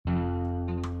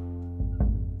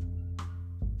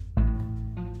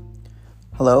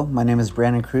Hello, my name is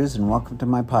Brandon Cruz and welcome to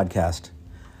my podcast.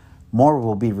 More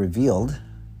Will Be Revealed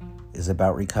is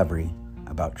about recovery,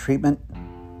 about treatment,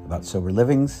 about sober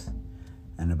livings,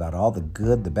 and about all the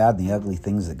good, the bad, and the ugly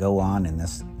things that go on in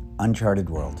this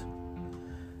uncharted world.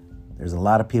 There's a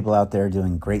lot of people out there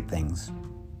doing great things,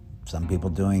 some people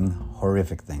doing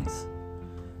horrific things,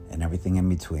 and everything in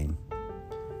between.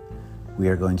 We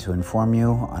are going to inform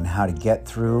you on how to get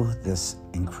through this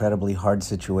incredibly hard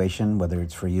situation, whether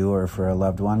it's for you or for a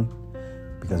loved one,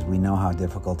 because we know how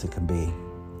difficult it can be.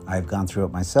 I've gone through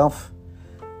it myself.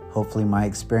 Hopefully my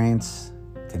experience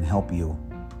can help you.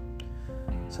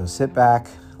 So sit back,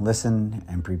 listen,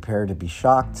 and prepare to be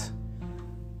shocked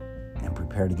and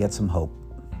prepare to get some hope,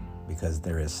 because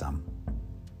there is some.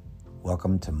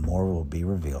 Welcome to More Will Be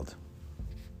Revealed.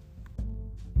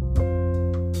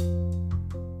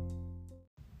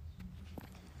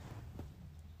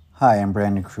 Hi, I'm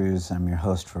Brandon Cruz. I'm your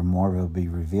host for More Will Be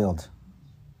Revealed.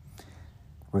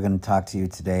 We're going to talk to you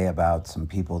today about some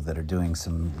people that are doing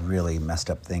some really messed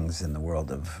up things in the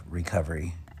world of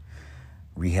recovery.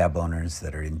 Rehab owners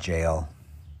that are in jail,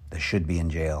 that should be in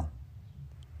jail.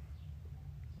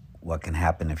 What can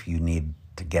happen if you need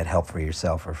to get help for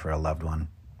yourself or for a loved one?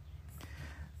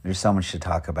 There's so much to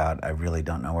talk about. I really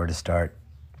don't know where to start.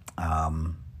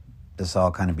 This all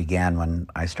kind of began when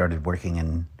I started working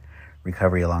in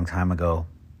recovery a long time ago.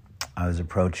 I was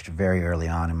approached very early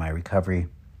on in my recovery,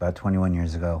 about 21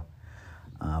 years ago,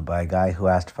 by a guy who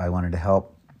asked if I wanted to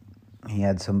help. He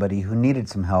had somebody who needed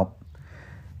some help,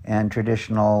 and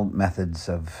traditional methods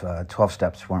of 12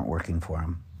 steps weren't working for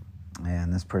him.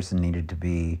 And this person needed to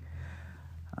be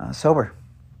sober.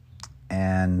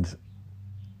 And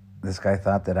this guy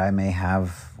thought that I may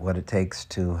have what it takes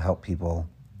to help people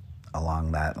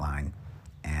along that line.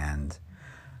 And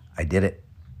I did it.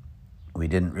 We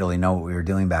didn't really know what we were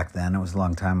doing back then. It was a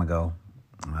long time ago.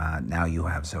 Now you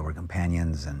have sober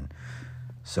companions and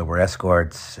sober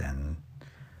escorts and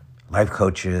life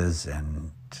coaches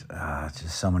and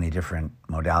just so many different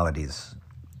modalities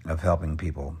of helping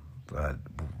people. But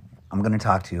I'm going to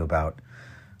talk to you about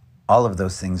all of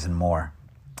those things and more.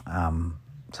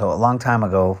 So a long time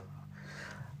ago,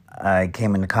 I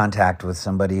came into contact with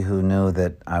somebody who knew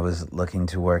that I was looking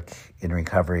to work in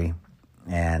recovery,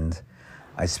 and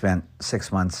I spent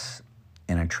 6 months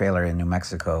in a trailer in New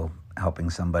Mexico helping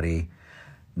somebody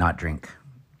not drink.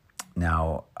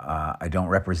 Now, I don't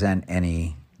represent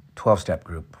any 12-step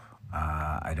group.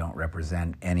 I don't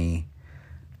represent any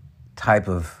type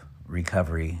of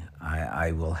recovery.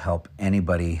 I will help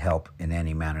anybody help in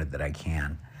any manner that I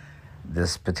can.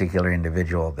 This particular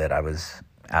individual that I was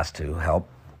asked to help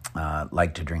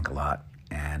liked to drink a lot,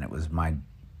 and it was my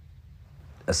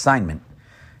assignment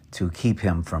to keep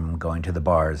him from going to the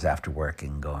bars after work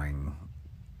and going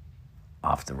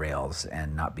off the rails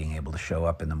and not being able to show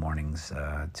up in the mornings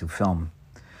to film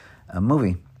a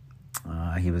movie.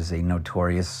 He was a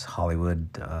notorious Hollywood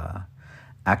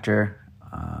actor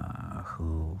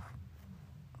who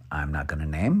I'm not going to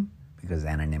name because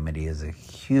anonymity is a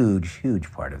huge, huge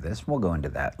part of this. We'll go into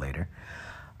that later.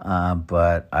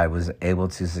 But I was able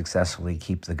to successfully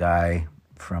keep the guy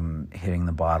from hitting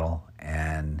the bottle,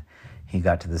 and he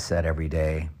got to the set every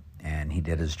day, and he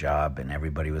did his job, and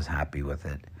everybody was happy with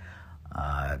it.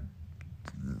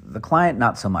 The client,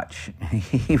 not so much.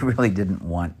 He really didn't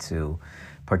want to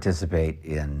participate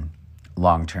in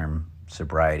long-term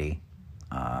sobriety.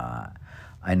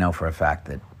 I know for a fact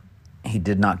that he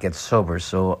did not get sober,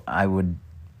 so I would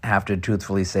have to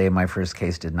truthfully say my first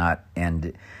case did not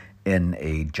end in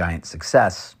a giant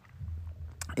success.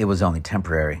 It was only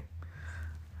temporary.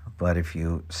 But if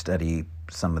you study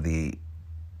some of the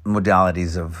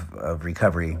modalities of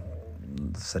recovery,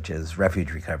 such as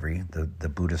refuge recovery, the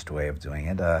Buddhist way of doing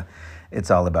it,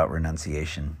 it's all about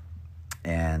renunciation.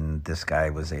 And this guy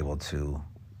was able to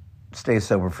stay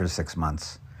sober for 6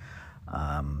 months.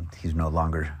 He's no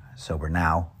longer sober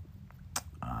now.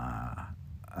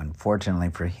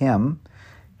 Unfortunately for him,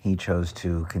 he chose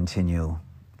to continue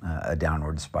a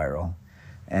downward spiral,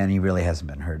 and he really hasn't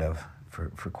been heard of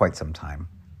for quite some time.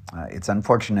 It's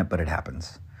unfortunate, but it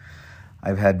happens.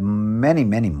 I've had many,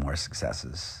 many more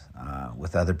successes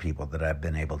with other people that I've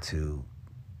been able to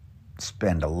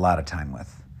spend a lot of time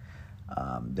with.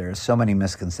 There are so many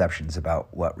misconceptions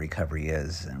about what recovery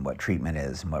is and what treatment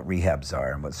is and what rehabs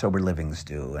are and what sober livings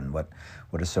do and what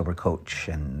a sober coach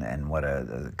and what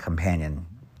a companion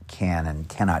can and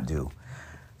cannot do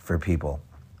for people.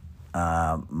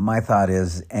 My thought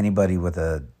is anybody with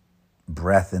a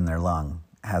breath in their lung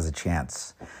has a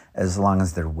chance as long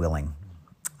as they're willing.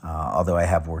 Although I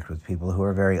have worked with people who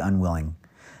are very unwilling.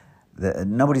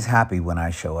 Nobody's happy when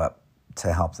I show up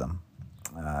to help them.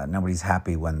 Nobody's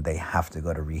happy when they have to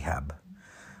go to rehab,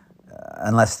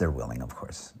 unless they're willing, of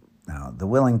course. Now, the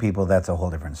willing people, that's a whole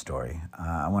different story.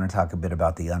 I want to talk a bit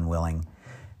about the unwilling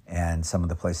and some of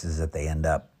the places that they end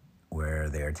up where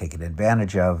they are taken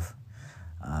advantage of.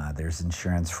 There's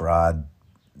insurance fraud,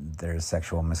 there's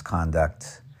sexual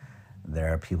misconduct,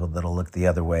 there are people that'll look the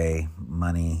other way.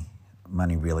 Money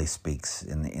really speaks.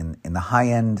 In the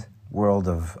high-end world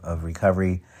of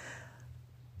recovery,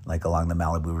 like along the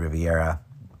Malibu Riviera,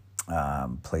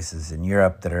 places in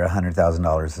Europe that are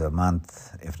 $100,000 a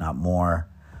month, if not more.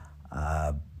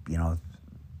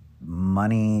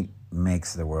 Money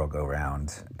makes the world go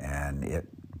round, and it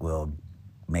will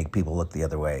make people look the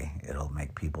other way. It'll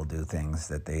make people do things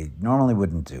that they normally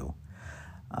wouldn't do.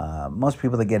 Most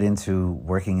people that get into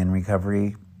working in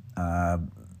recovery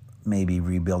may be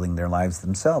rebuilding their lives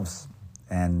themselves,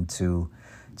 and to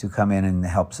come in and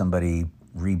help somebody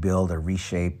rebuild or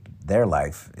reshape their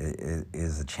life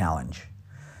is a challenge.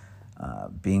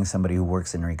 Being somebody who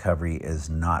works in recovery is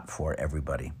not for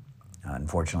everybody.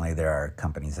 Unfortunately, there are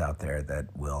companies out there that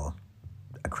will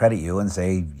accredit you and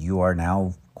say you are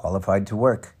now qualified to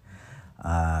work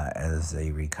as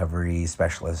a recovery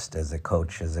specialist, as a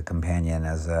coach, as a companion,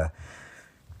 as a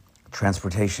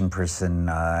transportation person,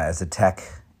 as a tech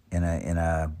in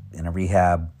a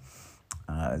rehab.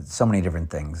 So many different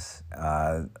things.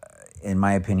 In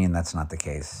my opinion, that's not the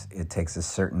case. It takes a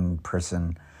certain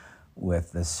person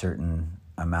with a certain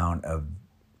amount of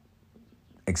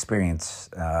experience,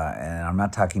 and I'm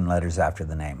not talking letters after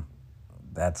the name.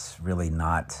 That's really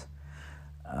not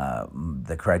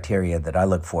the criteria that I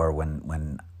look for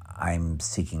when I'm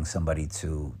seeking somebody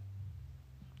to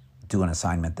do an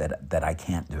assignment that I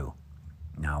can't do.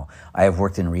 Now, I have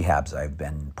worked in rehabs. I've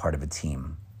been part of a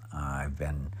team. I've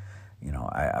been,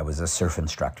 I was a surf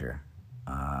instructor.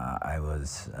 I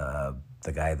was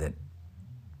the guy that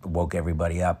woke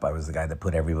everybody up. I was the guy that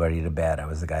put everybody to bed. I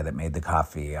was the guy that made the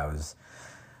coffee. I was,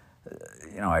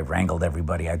 I wrangled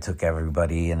everybody. I took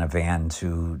everybody in a van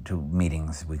to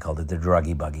meetings. We called it the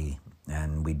druggy buggy.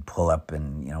 And we'd pull up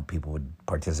and, people would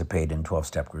participate in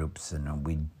 12-step groups, and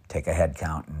we'd take a head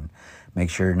count and make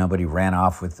sure nobody ran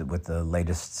off with the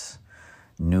latest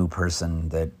new person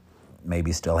that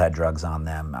maybe still had drugs on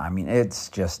them. I mean, it's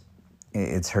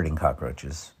hurting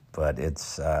cockroaches, but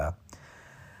it's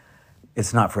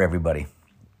not for everybody.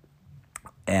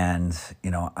 And,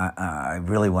 I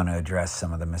really want to address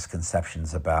some of the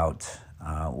misconceptions about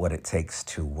what it takes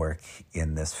to work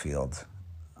in this field.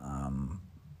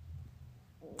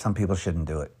 Some people shouldn't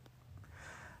do it.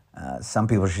 Some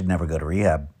people should never go to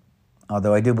rehab.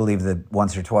 Although I do believe that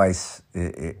once or twice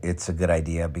it's a good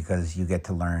idea, because you get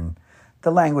to learn the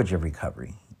language of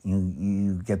recovery.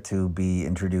 You get to be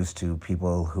introduced to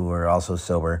people who are also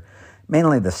sober,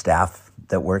 mainly the staff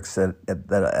that works at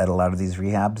a lot of these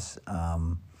rehabs.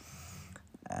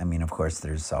 Of course,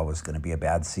 there's always going to be a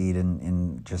bad seed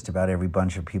in just about every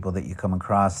bunch of people that you come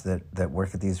across that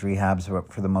work at these rehabs,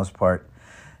 but for the most part,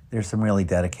 there's some really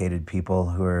dedicated people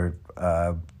who are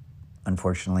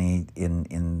unfortunately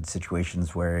in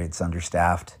situations where it's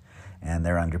understaffed and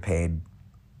they're underpaid.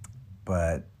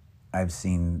 But I've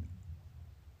seen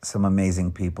some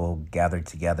amazing people gather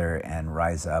together and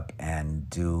rise up and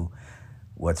do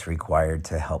what's required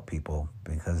to help people,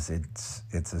 because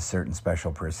it's a certain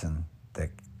special person that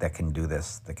can do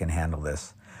this, that can handle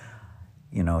this.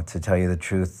 To tell you the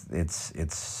truth,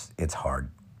 it's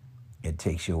hard. It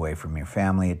takes you away from your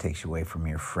family. It takes you away from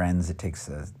your friends. It takes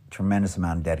a tremendous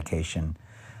amount of dedication.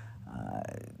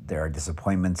 There are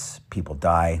disappointments. People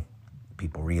die.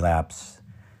 People relapse.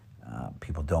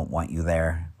 People don't want you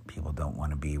there. People don't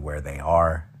want to be where they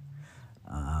are.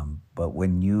 But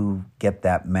when you get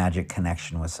that magic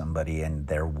connection with somebody and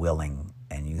they're willing,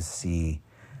 and you see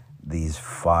these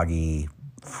foggy,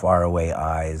 faraway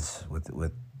eyes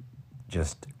with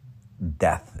just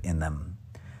death in them,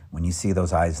 when you see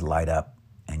those eyes light up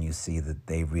and you see that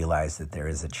they realize that there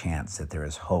is a chance, that there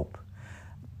is hope,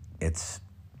 it's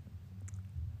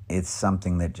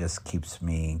something that just keeps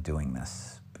me doing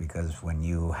this. Because when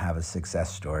you have a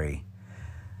success story,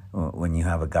 when you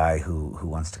have a guy who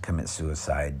wants to commit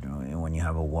suicide, when you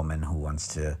have a woman who wants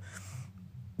to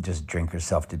just drink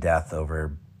herself to death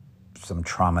over some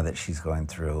trauma that she's going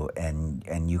through,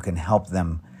 and you can help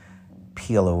them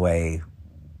peel away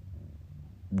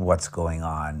what's going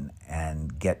on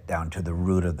and get down to the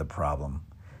root of the problem,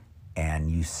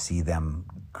 and you see them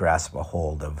grasp a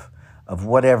hold of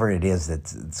whatever it is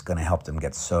that's going to help them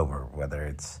get sober, whether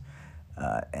it's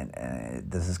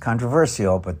and this is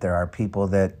controversial, but there are people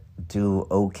that do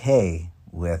okay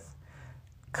with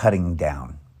cutting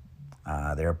down.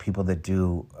 There are people that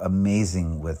do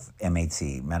amazing with MAT,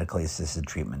 medically assisted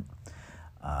treatment.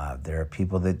 There are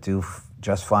people that do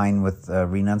just fine with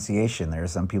renunciation. There are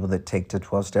some people that take to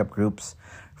 12-step groups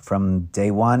from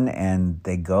day one, and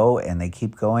they go and they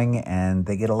keep going, and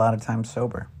they get a lot of time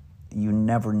sober. You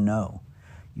never know.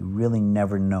 You really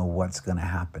never know what's going to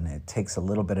happen. It takes a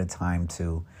little bit of time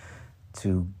to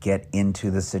get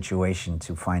into the situation,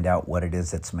 to find out what it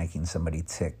is that's making somebody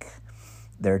tick.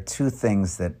 There are two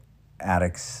things that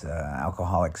addicts,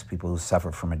 alcoholics, people who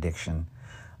suffer from addiction,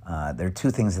 there are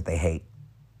two things that they hate,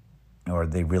 or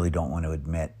they really don't want to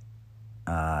admit.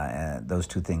 Those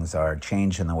two things are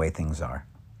change and the way things are.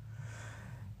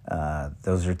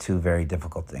 Those are two very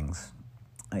difficult things.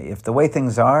 If the way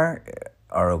things are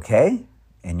okay,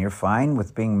 and you're fine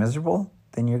with being miserable,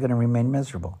 then you're going to remain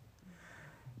miserable.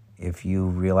 If you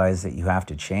realize that you have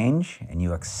to change and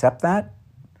you accept that,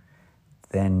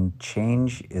 then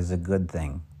change is a good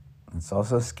thing. It's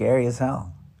also scary as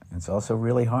hell. It's also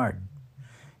really hard.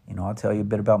 I'll tell you a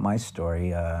bit about my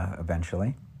story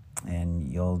eventually,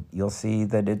 and you'll see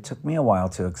that it took me a while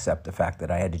to accept the fact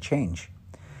that I had to change.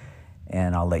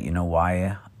 And I'll let you know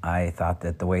why I thought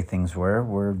that the way things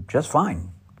were just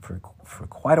fine for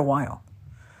quite a while.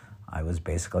 I was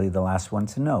basically the last one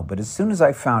to know. But as soon as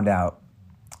I found out,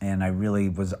 and I really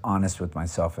was honest with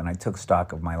myself, and I took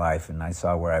stock of my life, and I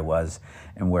saw where I was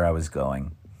and where I was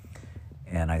going,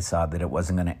 and I saw that it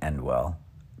wasn't going to end well,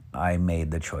 I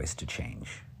made the choice to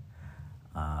change.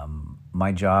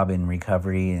 My job in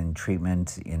recovery and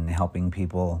treatment, in helping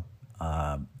people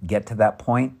get to that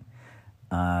point,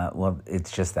 well,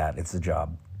 it's just that. It's a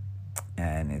job.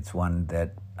 And it's one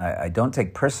that I don't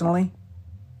take personally,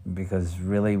 because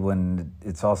really when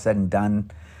it's all said and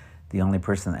done, the only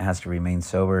person that has to remain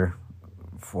sober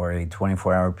for a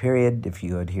 24-hour period, if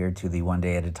you adhere to the 1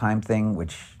 day at a time thing,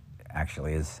 which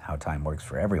actually is how time works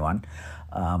for everyone,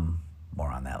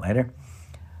 more on that later.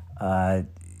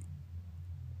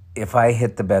 If I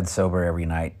hit the bed sober every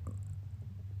night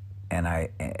and I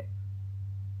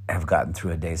have gotten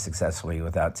through a day successfully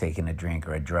without taking a drink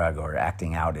or a drug or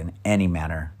acting out in any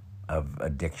manner of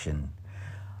addiction,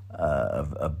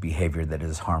 of behavior that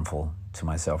is harmful to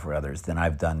myself or others, then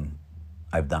I've done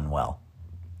well.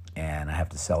 And I have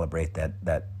to celebrate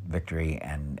that victory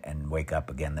and wake up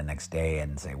again the next day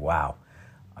and say, wow,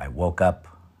 I woke up,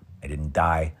 I didn't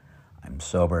die, I'm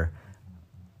sober,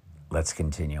 let's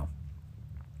continue.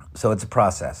 So it's a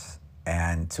process.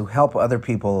 And to help other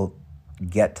people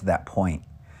get to that point,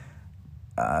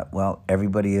 well,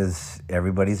 everybody's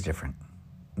different.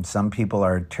 Some people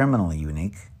are terminally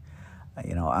unique.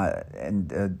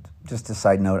 Just a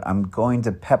side note, I'm going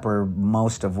to pepper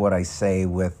most of what I say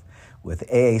with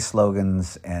AA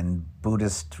slogans and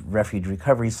Buddhist refuge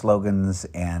recovery slogans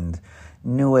and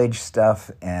New Age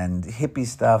stuff and hippie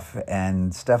stuff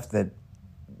and stuff that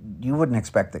you wouldn't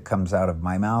expect that comes out of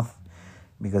my mouth.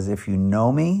 Because if you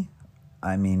know me,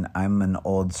 I'm an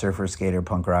old surfer, skater,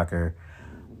 punk rocker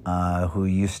who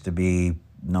used to be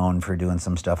known for doing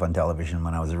some stuff on television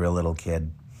when I was a real little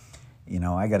kid.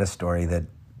 I got a story that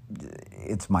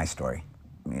it's my story.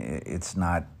 It's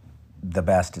not the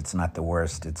best, it's not the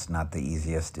worst, it's not the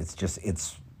easiest.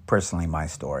 It's personally my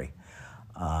story.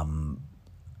 I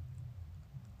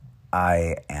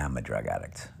am a drug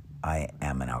addict. I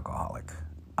am an alcoholic.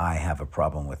 I have a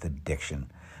problem with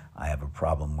addiction. I have a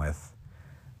problem with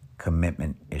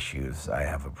commitment issues. I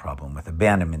have a problem with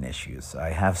abandonment issues.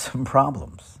 I have some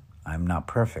problems. I'm not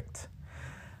perfect.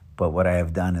 But what I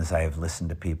have done is I have listened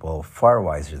to people far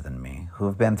wiser than me who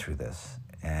have been through this.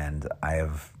 And I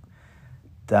have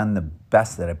done the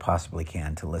best that I possibly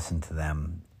can to listen to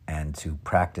them and to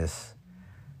practice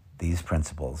these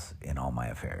principles in all my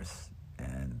affairs.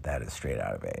 And that is straight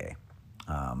out of AA.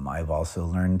 I've also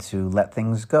learned to let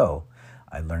things go.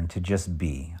 I learned to just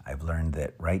be. I've learned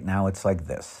that right now it's like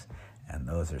this. And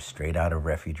those are straight out of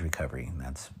refuge recovery.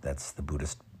 And that's the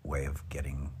Buddhist way of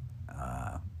getting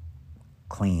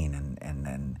clean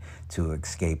and to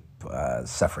escape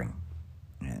suffering,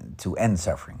 and to end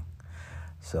suffering.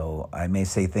 So I may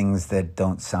say things that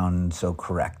don't sound so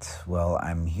correct. Well,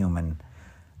 I'm human.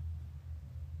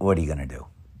 What are you going to do?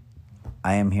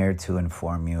 I am here to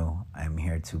inform you. I'm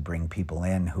here to bring people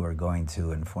in who are going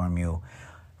to inform you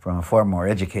from a far more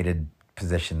educated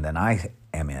position than I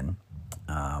am in.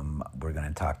 We're going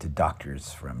to talk to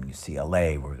doctors from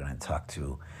UCLA. We're going to talk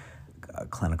to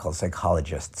clinical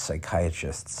psychologists,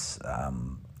 psychiatrists,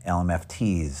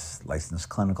 LMFTs, licensed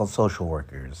clinical social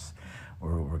workers.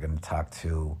 We're going to talk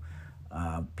to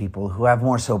people who have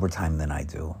more sober time than I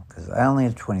do, because I only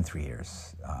have 23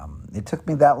 years. It took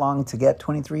me that long to get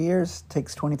 23 years. It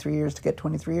takes 23 years to get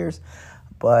 23 years.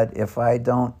 But if I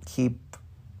don't keep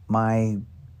my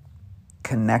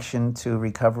connection to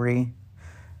recovery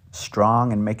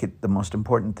strong and make it the most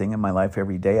important thing in my life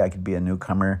every day, I could be a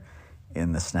newcomer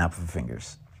in the snap of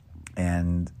fingers.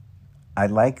 And I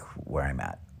like where I'm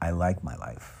at. I like my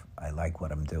life. I like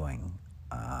what I'm doing.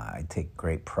 I take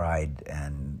great pride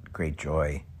and great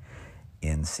joy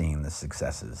in seeing the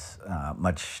successes,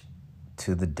 much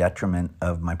to the detriment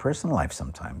of my personal life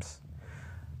sometimes.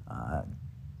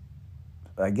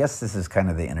 I guess this is kind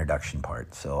of the introduction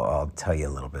part, so I'll tell you a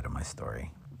little bit of my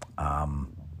story. I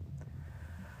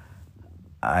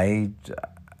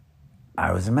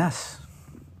was a mess,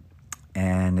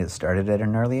 and it started at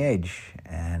an early age.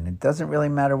 And it doesn't really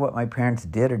matter what my parents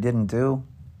did or didn't do.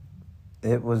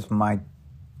 It was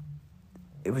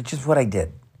just what I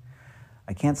did.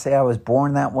 I can't say I was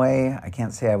born that way. I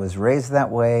can't say I was raised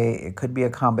that way. It could be a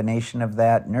combination of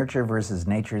that. Nurture versus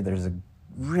nature. There's a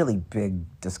really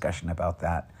big discussion about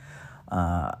that.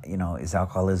 Is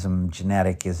alcoholism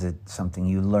genetic? Is it something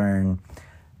you learn?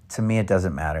 To me, it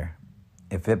doesn't matter.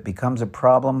 If it becomes a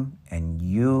problem and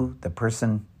you, the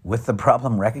person with the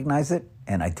problem, recognize it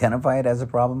and identify it as a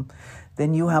problem,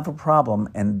 then you have a problem,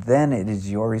 and then it is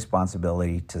your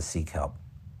responsibility to seek help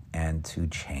and to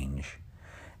change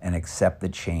and accept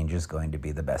that change is going to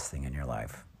be the best thing in your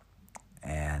life.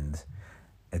 And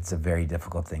it's a very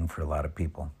difficult thing for a lot of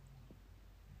people.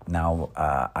 Now,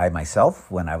 I myself,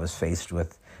 when I was faced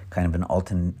with kind of an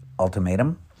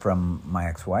ultimatum from my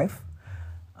ex-wife,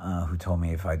 who told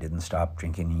me if I didn't stop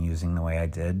drinking and using the way I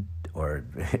did, or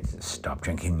stop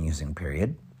drinking and using,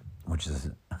 period, which is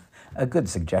a good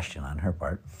suggestion on her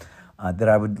part, that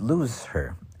I would lose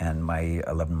her and my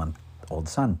 11-month-old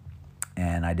son.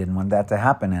 And I didn't want that to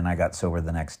happen, and I got sober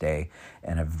the next day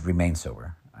and have remained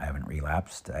sober. I haven't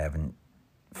relapsed. I haven't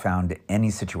found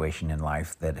any situation in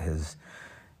life that has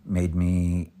made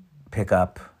me pick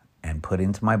up and put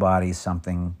into my body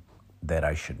something that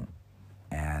I shouldn't.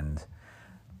 And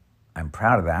I'm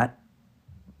proud of that,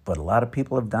 but a lot of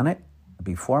people have done it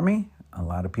before me. A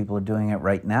lot of people are doing it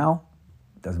right now.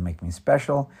 It doesn't make me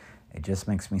special. It just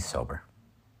makes me sober.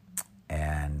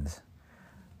 And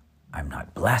I'm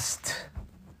not blessed.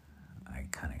 I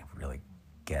kind of really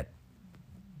get,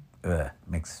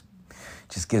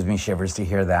 just gives me shivers to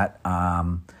hear that.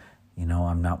 I'm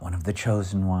not one of the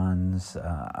chosen ones.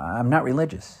 I'm not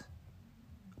religious.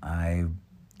 I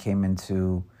came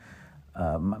into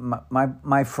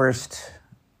my first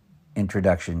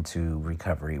introduction to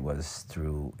recovery was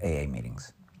through AA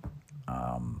meetings.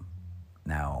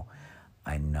 Now,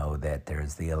 I know that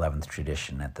there's the 11th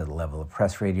tradition at the level of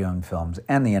press, radio, and films,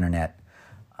 and the internet.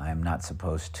 I'm not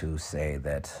supposed to say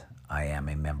that I am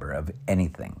a member of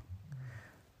anything.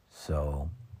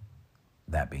 So,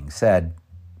 that being said,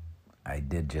 I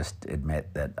did just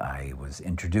admit that I was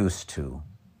introduced to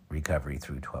recovery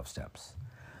through 12 steps.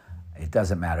 It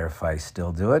doesn't matter if I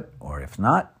still do it or if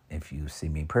not. If you see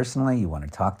me personally, you want to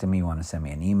talk to me, you want to send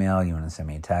me an email, you want to send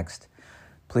me a text,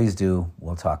 please do.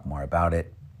 We'll talk more about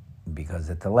it, because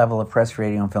at the level of press,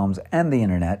 radio, and films, and the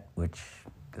internet, which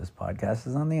this podcast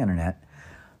is on the internet,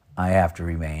 I have to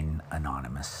remain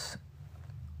anonymous.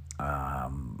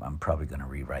 I'm probably going to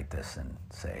rewrite this and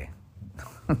say,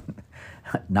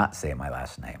 not say my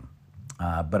last name.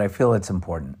 But I feel it's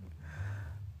important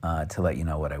to let you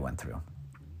know what I went through.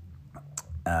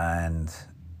 And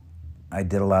I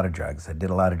did a lot of drugs. I did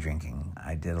a lot of drinking.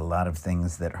 I did a lot of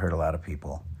things that hurt a lot of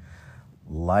people.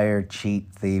 Liar,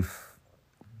 cheat, thief,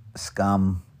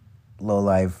 scum,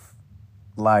 lowlife,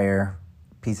 liar,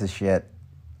 piece of shit.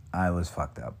 I was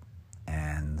fucked up.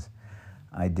 And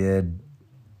I did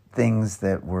things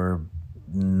that were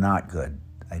not good.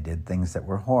 I did things that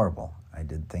were horrible. I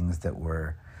did things that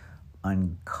were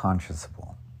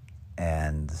unconscionable.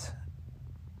 And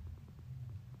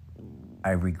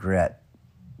I regret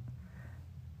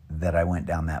that I went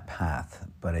down that path,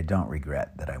 but I don't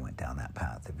regret that I went down that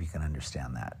path, if you can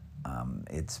understand that.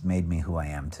 It's made me who I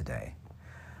am today.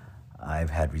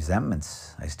 I've had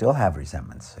resentments. I still have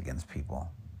resentments against people.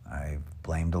 I've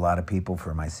blamed a lot of people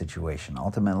for my situation.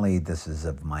 Ultimately, this is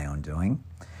of my own doing,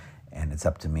 and it's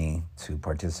up to me to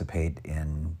participate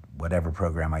in whatever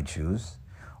program I choose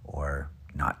or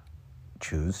not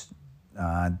choose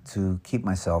to keep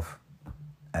myself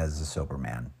as a sober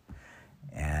man.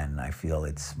 And I feel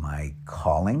it's my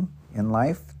calling in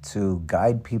life to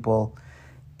guide people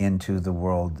into the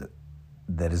world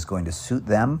that is going to suit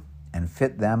them and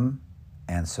fit them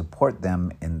and support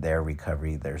them in their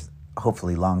recovery, their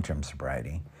hopefully long-term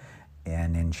sobriety,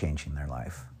 and in changing their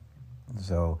life.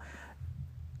 So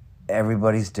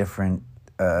everybody's different.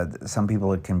 some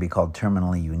people, it can be called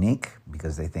terminally unique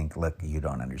because they think, look, you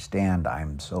don't understand.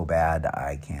 I'm so bad.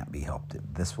 I can't be helped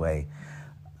this way.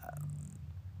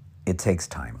 It takes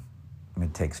time.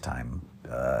 It takes time.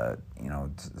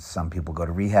 Some people go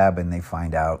to rehab and they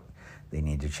find out they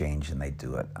need to change and they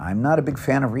do it. I'm not a big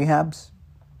fan of rehabs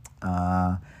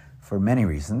for many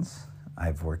reasons.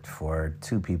 I've worked for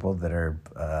 2 people that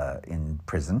are in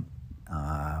prison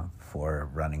for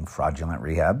running fraudulent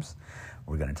rehabs.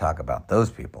 We're going to talk about those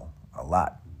people a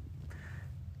lot.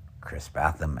 Chris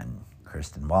Batham and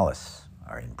Kirsten Wallace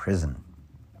are in prison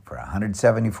for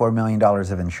 $174 million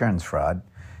of insurance fraud.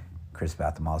 Chris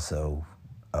Batham also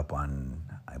up on,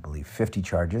 I believe, 50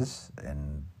 charges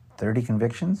and 30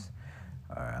 convictions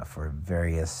for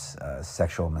various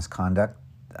sexual misconduct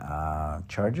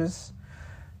charges.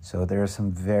 So there are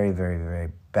some very, very,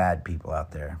 very bad people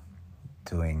out there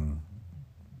doing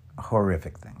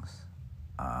horrific things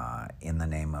in the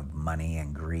name of money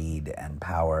and greed and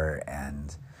power,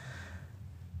 and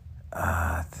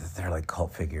they're like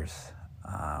cult figures.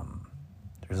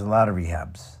 There's a lot of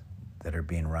rehabs that are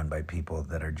being run by people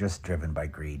that are just driven by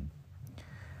greed.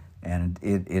 And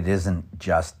it isn't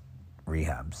just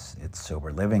rehabs. It's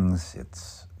sober livings,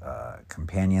 it's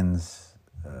companions,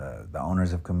 the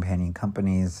owners of companion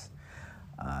companies,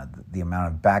 the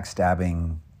amount of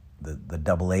backstabbing, the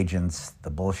double agents,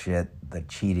 the bullshit, the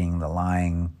cheating, the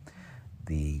lying,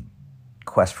 the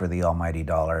quest for the almighty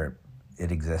dollar.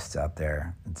 It exists out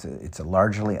there. It's a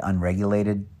largely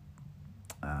unregulated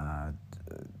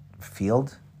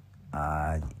field.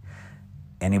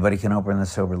 Anybody can open a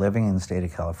sober living in the state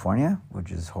of California,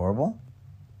 which is horrible.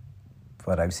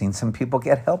 But I've seen some people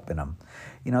get help in them.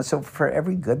 So for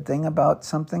every good thing about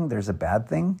something, there's a bad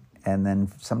thing. And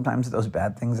then sometimes those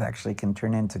bad things actually can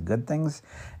turn into good things.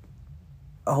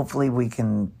 Hopefully we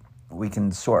can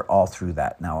sort all through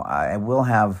that. Now, I will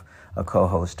have a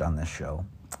co-host on this show.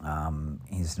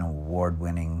 He's an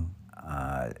award-winning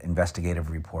investigative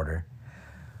reporter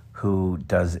who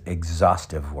does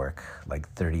exhaustive work, like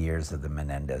 30 years of the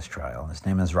Menendez trial. His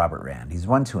name is Robert Rand. He's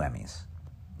won 2 Emmys.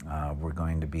 We're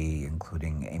going to be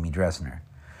including Amy Dresner,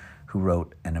 who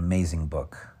wrote an amazing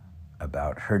book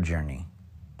about her journey,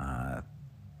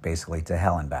 basically to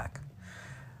hell and back.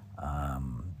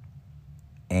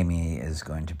 Amy is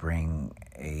going to bring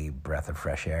a breath of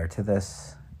fresh air to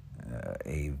this,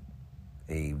 a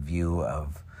view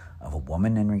of a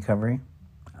woman in recovery,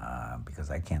 because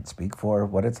I can't speak for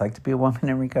what it's like to be a woman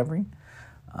in recovery.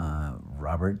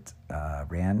 Robert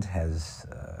Rand has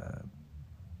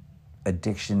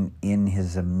addiction in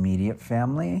his immediate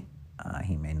family.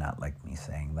 He may not like me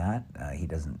saying that. He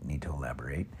doesn't need to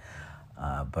elaborate.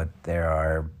 But there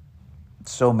are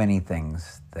so many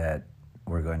things that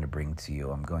we're going to bring to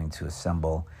you. I'm going to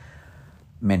assemble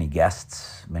many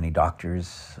guests, many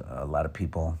doctors, a lot of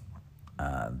people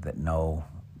that know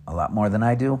a lot more than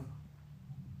I do.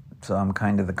 So I'm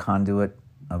kind of the conduit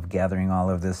of gathering all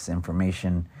of this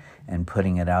information and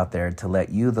putting it out there to let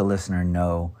you, the listener,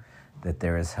 know that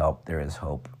there is help, there is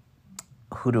hope,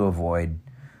 who to avoid,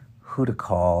 who to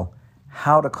call,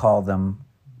 how to call them,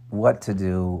 what to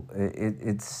do.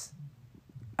 It's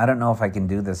I don't know if I can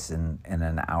do this in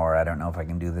an hour. I don't know if I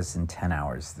can do this in 10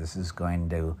 hours. This is going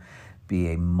to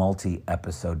be a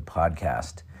multi-episode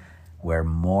podcast where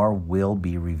more will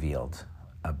be revealed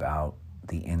about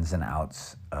the ins and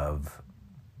outs of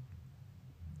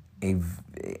a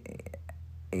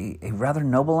rather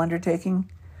noble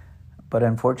undertaking. But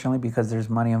unfortunately, because there's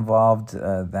money involved,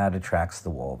 that attracts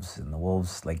the wolves. And the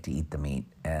wolves like to eat the meat.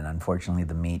 And unfortunately,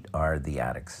 the meat are the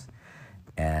addicts.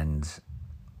 And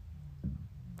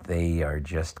they are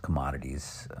just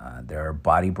commodities. There are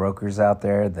body brokers out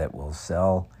there that will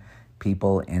sell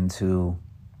people into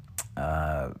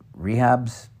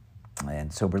rehabs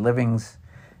and sober livings,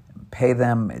 pay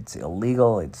them. It's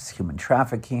illegal. It's human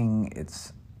trafficking.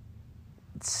 It's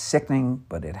sickening,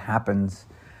 but it happens.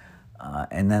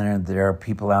 And then there are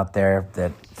people out there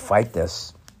that fight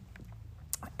this,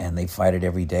 and they fight it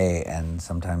every day, and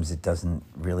sometimes it doesn't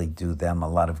really do them a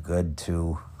lot of good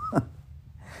to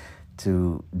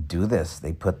to do this.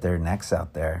 They put their necks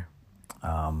out there.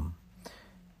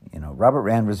 Robert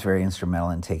Rand was very instrumental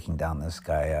in taking down this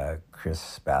guy,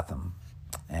 Chris Batham.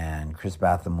 And Chris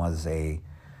Batham was a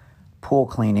pool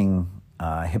cleaning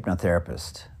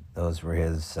hypnotherapist. Those were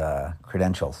his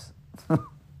credentials.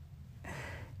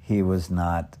 He was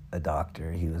not a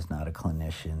doctor. He was not a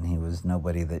clinician. He was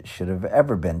nobody that should have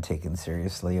ever been taken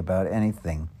seriously about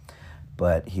anything.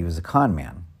 But he was a con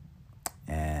man,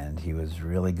 and he was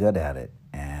really good at it.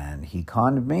 And he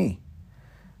conned me.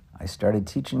 I started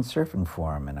teaching surfing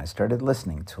for him, and I started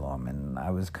listening to him, and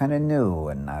I was kind of new,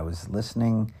 and I was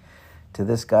listening to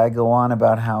this guy go on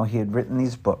about how he had written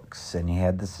these books and he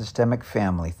had the systemic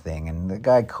family thing, and the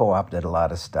guy co-opted a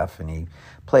lot of stuff and he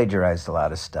plagiarized a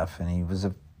lot of stuff, and he was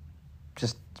a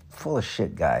just full of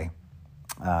shit guy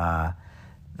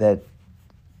that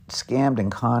scammed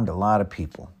and conned a lot of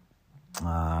people.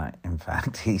 In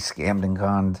fact, he scammed and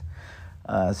conned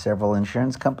several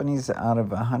insurance companies out of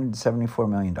 $174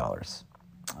 million.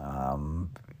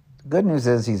 Good news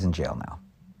is he's in jail now.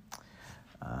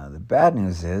 The bad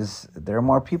news is there are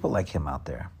more people like him out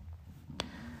there.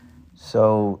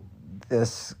 So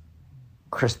this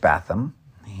Chris Batham,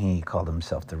 he called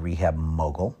himself the rehab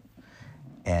mogul,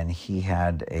 and he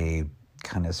had a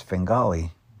kind of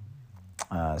Svengali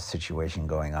situation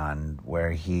going on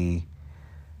where he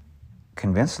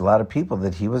convinced a lot of people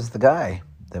that he was the guy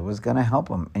that was going to help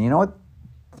them. And you know what?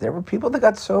 There were people that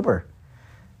got sober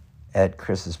at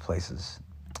Chris's places.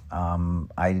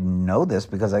 I know this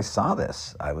because I saw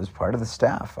this. I was part of the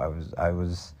staff. I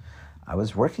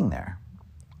was working there,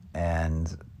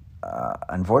 and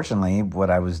unfortunately, what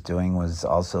I was doing was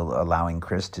also allowing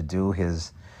Chris to do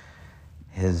his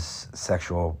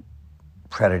sexual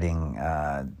predating,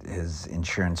 his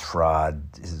insurance fraud,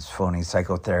 his phony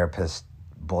psychotherapist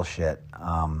bullshit.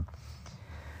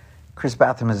 Chris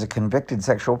Batham is a convicted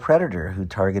sexual predator who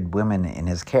targeted women in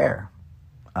his care.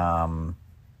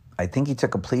 I think he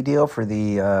took a plea deal for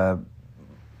the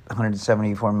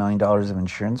 $174 million of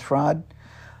insurance fraud.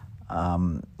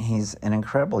 He's an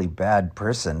incredibly bad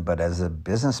person, but as a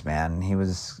businessman, he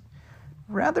was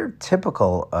rather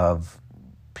typical of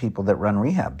people that run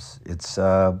rehabs. It's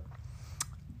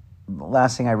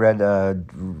last thing I read,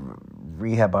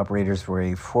 rehab operators were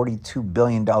a $42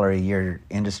 billion a year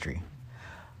industry.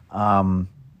 Batham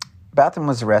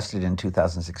was arrested in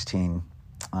 2016.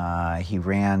 He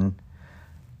ran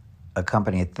a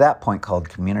company at that point called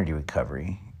Community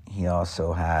Recovery. He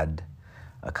also had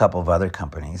a couple of other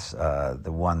companies.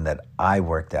 The one that I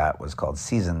worked at was called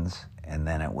Seasons, and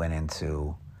then it went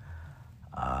into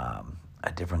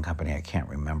a different company. I can't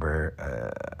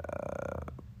remember.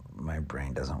 My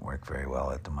brain doesn't work very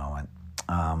well at the moment.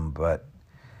 But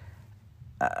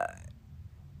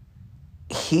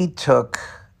he took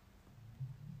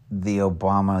the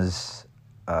Obama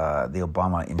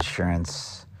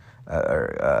insurance,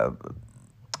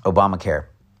 Obamacare,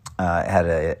 had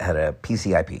a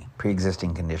PCIP,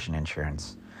 pre-existing condition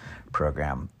insurance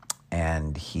program,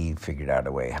 and he figured out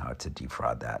a way how to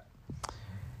defraud that.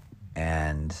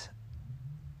 And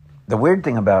the weird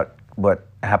thing about what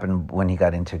happened when he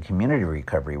got into community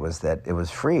recovery was that it was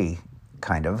free,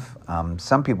 kind of.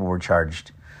 Some people were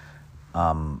charged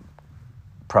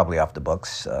probably off the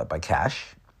books by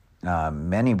cash.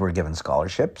 Many were given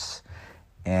scholarships.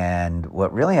 And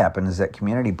what really happened is that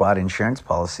community bought insurance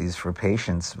policies for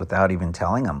patients without even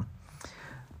telling them.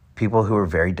 People who were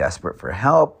very desperate for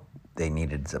help, they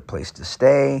needed a place to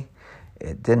stay.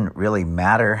 It didn't really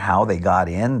matter how they got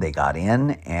in,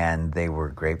 and they were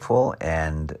grateful,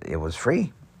 and it was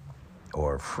free,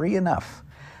 or free enough.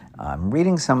 I'm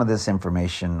reading some of this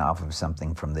information off of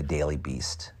something from the Daily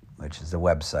Beast, which is a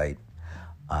website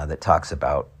that talks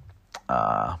about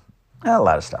a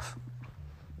lot of stuff.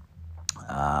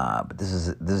 But this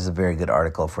is a very good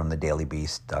article from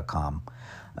thedailybeast.com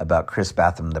about Chris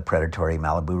Batham, the predatory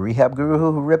Malibu rehab guru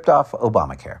who ripped off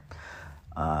Obamacare.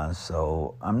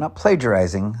 So I'm not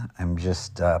plagiarizing, I'm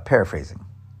just paraphrasing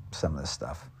some of this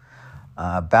stuff.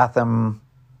 Batham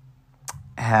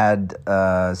had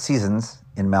Seasons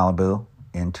in Malibu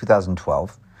in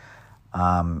 2012.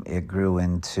 It grew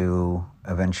into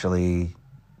eventually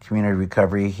community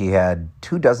recovery. He had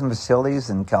 24 facilities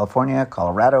in California,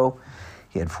 Colorado.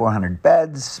 He had 400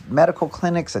 beds, medical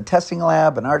clinics, a testing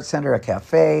lab, an art center, a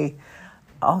cafe,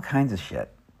 all kinds of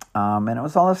shit. And it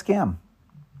was all a scam.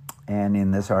 And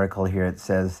in this article here, it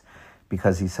says,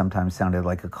 because he sometimes sounded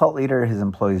like a cult leader, his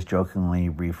employees jokingly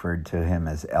referred to him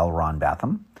as L. Ron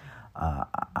Batham.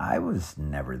 I was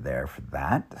never there for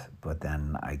that, but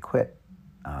then I quit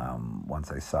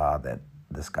once I saw that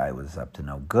this guy was up to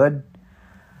no good.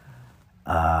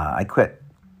 I quit.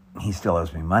 He still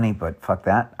owes me money, but fuck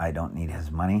that. I don't need his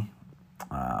money.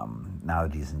 Now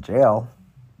that he's in jail,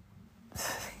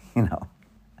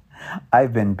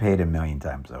 I've been paid 1,000,000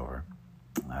 times over.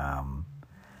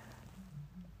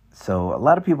 So a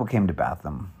lot of people came to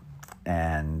Batham,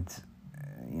 and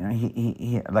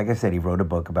he like I said, he wrote a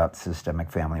book about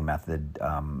systemic family method.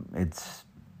 It's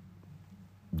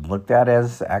looked at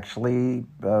as actually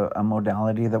a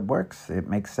modality that works. It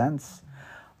makes sense.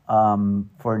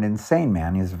 For an insane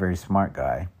man, he's a very smart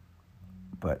guy,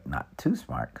 but not too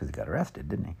smart because he got arrested,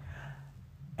 didn't he?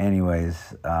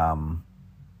 Anyways,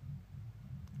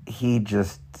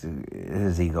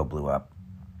 his ego blew up,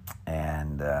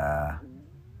 and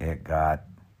it got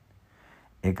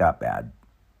bad.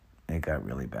 It got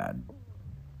really bad.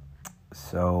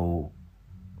 So,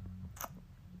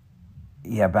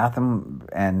 yeah, Batham,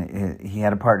 and he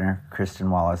had a partner,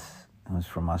 Kristen Wallace, who's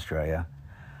from Australia.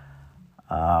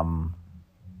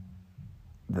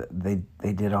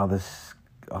 They did all this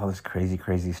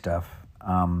crazy stuff.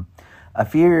 A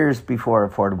few years before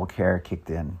Affordable Care kicked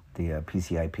in, the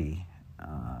PCIP,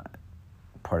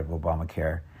 part of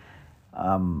Obamacare,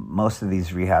 most of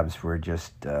these rehabs were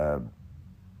just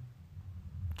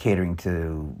catering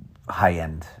to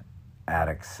high-end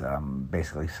addicts,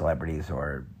 basically celebrities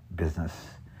or business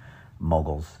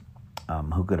moguls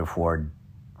who could afford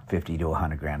 50 to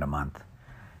 100 grand a month.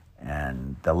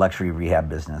 And the luxury rehab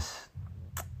business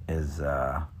is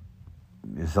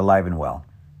alive and well,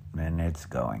 and it's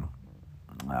going.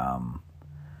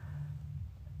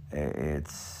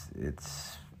 It's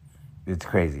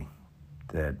crazy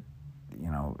that,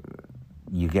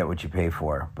 you get what you pay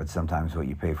for, but sometimes what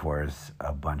you pay for is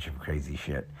a bunch of crazy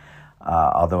shit.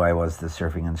 Although I was the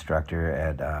surfing instructor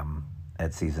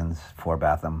at Seasons for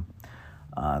Batham,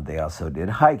 they also did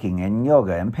hiking and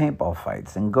yoga and paintball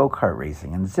fights and go-kart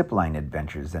racing and zipline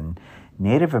adventures and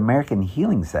Native American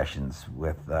healing sessions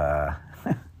with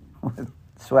with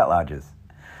sweat lodges.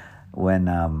 When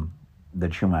the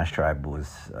Chumash tribe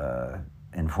was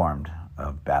informed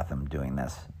of Batham doing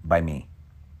this by me,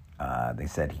 they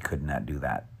said he could not do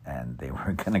that, and they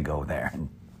were going to go there. And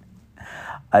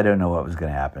I don't know what was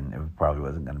going to happen. It probably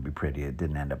wasn't going to be pretty. It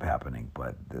didn't end up happening,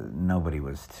 but nobody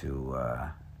was too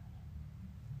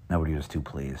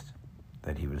pleased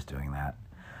that he was doing that.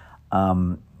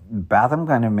 Batham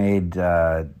kind of made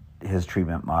his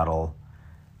treatment model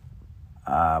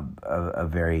a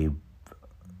very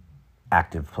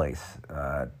active place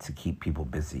to keep people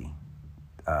busy.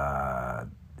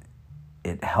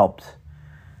 It helped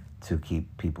to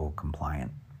keep people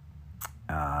compliant.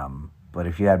 But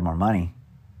if you had more money,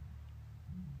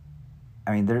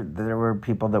 I mean, there were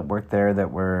people that worked there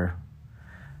that were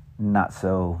not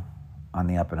so on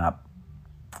the up and up,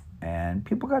 and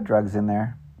people got drugs in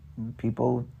there.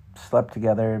 People slept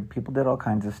together. People did all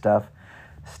kinds of stuff.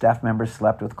 Staff members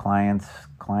slept with clients.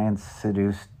 Clients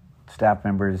seduced staff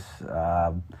members.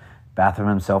 Batham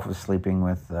himself was sleeping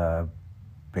with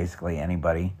basically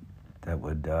anybody that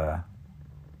would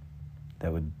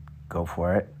go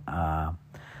for it.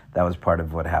 That was part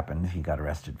of what happened. He got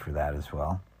arrested for that as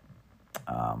well.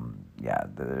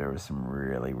 There was some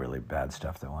really, really bad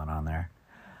stuff that went on there.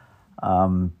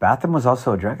 Batham was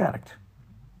also a drug addict.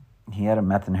 He had a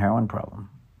meth and heroin problem.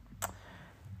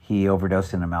 He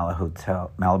overdosed in a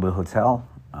Malibu hotel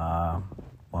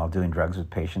while doing drugs with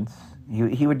patients.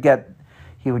 He would get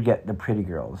the pretty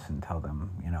girls and tell them,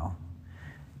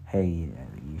 hey,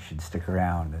 you should stick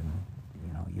around, and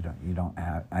you don't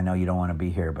have, I know you don't want to be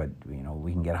here, but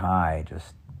we can get high.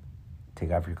 Just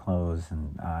take off your clothes.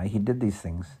 And he did these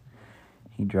things.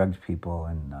 He drugged people,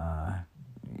 and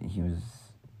he was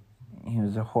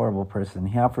a horrible person.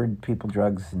 He offered people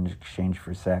drugs in exchange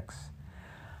for sex,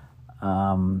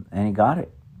 and he got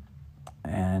it.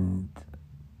 And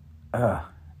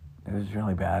it was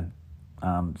really bad.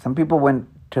 Some people went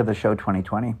to the show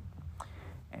 2020,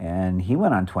 and he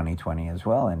went on 2020 as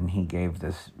well, and he gave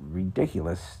this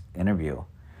ridiculous interview.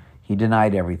 He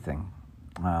denied everything.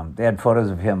 They had photos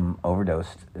of him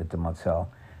overdosed at the motel,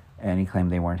 and he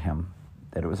claimed they weren't him,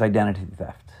 that it was identity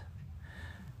theft.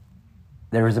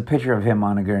 There was a picture of him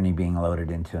on a gurney being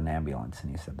loaded into an ambulance,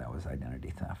 and he said that was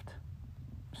identity theft.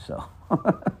 So,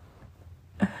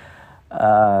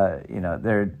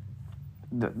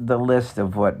 the list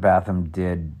of what Batham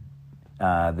did,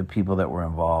 the people that were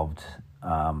involved,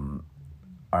 are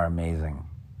amazing.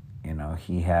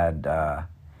 He had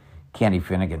Candy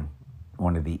Finnegan,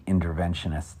 one of the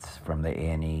interventionists from the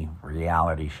A&E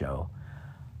reality show.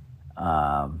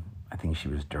 I think she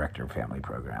was director of family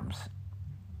programs.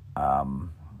 I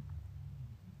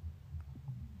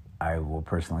will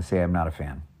personally say I'm not a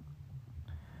fan.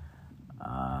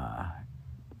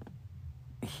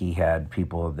 He had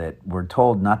people that were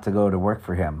told not to go to work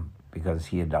for him because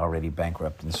he had already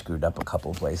bankrupted and screwed up a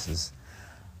couple of places.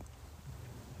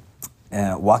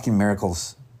 Walking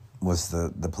Miracles was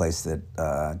the place that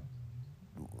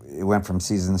it went from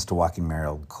Seasons to Walking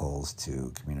Miracles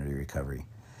to Community Recovery.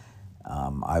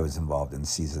 I was involved in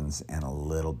Seasons and a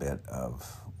little bit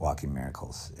of Walking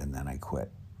Miracles, and then I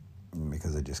quit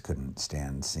because I just couldn't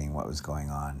stand seeing what was going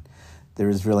on. There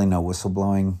was really no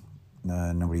whistleblowing.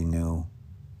 Nobody knew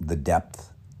the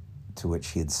depth to which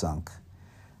he had sunk.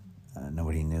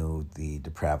 Nobody knew the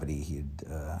depravity he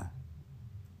had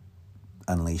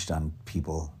unleashed on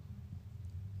people.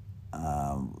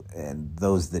 And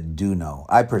those that do know,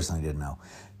 I personally didn't know.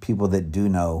 People that do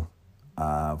know,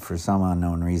 for some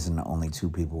unknown reason, only 2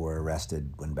 people were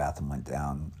arrested when Batham went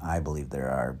down. I believe there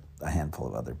are a handful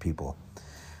of other people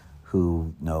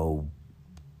who know,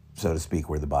 so to speak,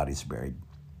 where the bodies are buried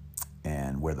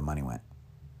and where the money went.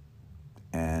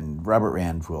 And Robert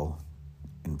Rand will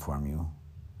inform you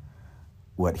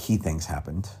what he thinks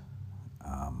happened.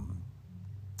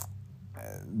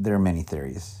 There are many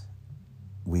theories.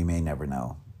 We may never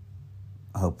know.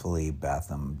 Hopefully,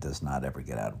 Batham does not ever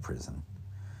get out of prison.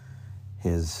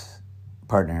 His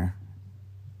partner,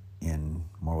 in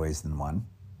more ways than one,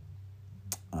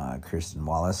 Kirsten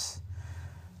Wallace,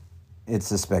 it's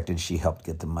suspected she helped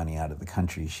get the money out of the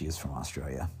country. She is from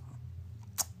Australia.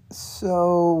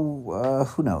 So,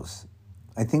 who knows?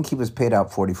 I think he was paid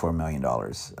out $44 million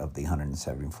of the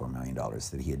 $174 million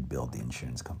that he had billed the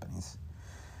insurance companies.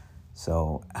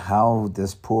 So how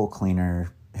this pool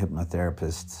cleaner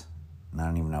hypnotherapist, and I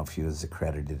don't even know if he was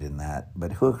accredited in that,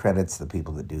 but who accredits the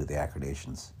people that do the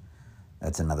accreditations?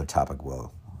 That's another topic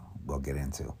we'll get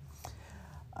into.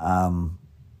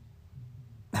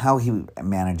 How he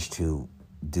managed to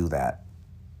do that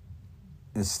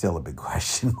is still a big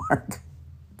question mark.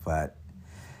 But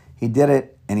he did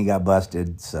it, and he got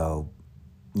busted. So,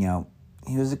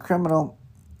 he was a criminal,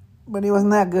 but he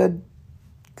wasn't that good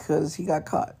because he got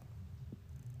caught.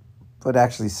 But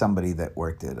actually, somebody that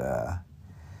worked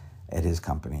at his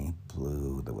company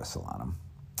blew the whistle on him,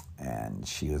 and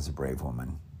she was a brave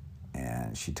woman,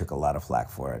 and she took a lot of flack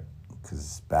for it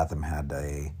because Batham had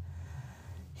a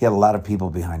lot of people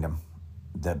behind him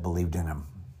that believed in him,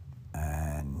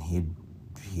 and he'd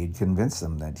convinced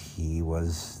them that he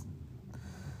was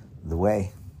the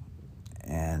way,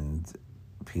 and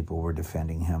people were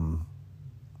defending him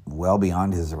well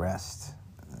beyond his arrest.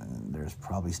 And there's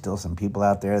probably still some people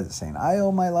out there that saying, I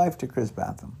owe my life to Chris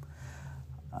Batham.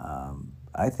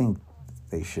 I think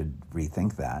they should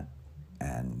rethink that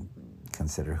and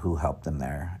consider who helped them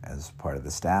there as part of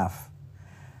the staff.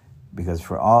 Because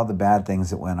for all the bad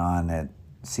things that went on at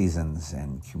Seasons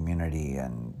and Community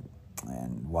and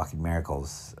Walking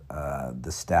Miracles,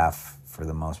 the staff, for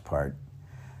the most part,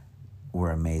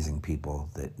 were amazing people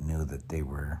that knew that they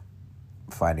were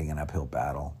fighting an uphill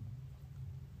battle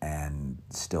and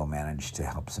still managed to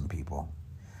help some people.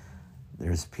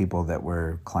 There's people that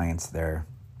were clients there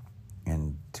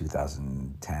in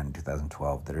 2010,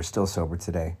 2012 that are still sober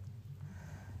today.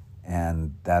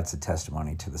 And that's a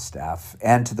testimony to the staff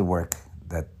and to the work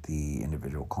that the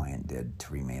individual client did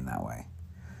to remain that way.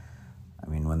 I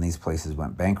mean, when these places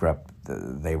went bankrupt,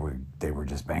 they were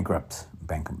just bankrupt.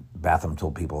 Batham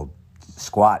told people,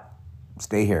 squat,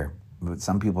 stay here. But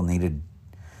some people needed,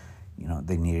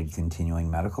 they needed continuing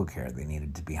medical care. They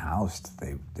needed to be housed.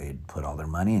 They'd put all their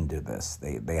money into this.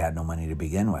 They had no money to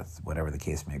begin with, whatever the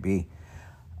case may be.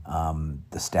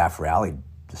 The staff rallied.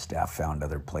 The staff found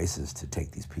other places to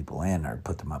take these people in or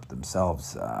put them up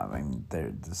themselves.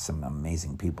 There's some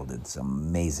amazing people did some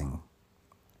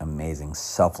amazing,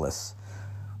 selfless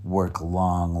work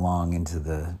long into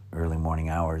the early morning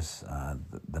hours,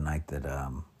 the night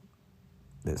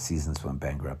that Seasons went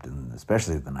bankrupt, and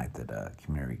especially the night that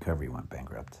Community Recovery went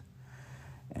bankrupt,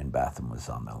 and Batham was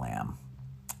on the lam.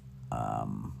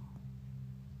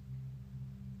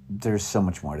 There's so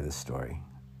much more to this story,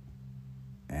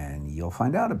 and you'll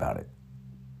find out about it.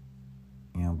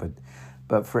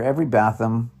 But for every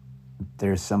Batham,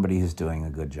 there's somebody who's doing a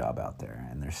good job out there,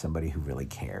 and there's somebody who really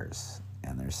cares,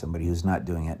 and there's somebody who's not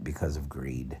doing it because of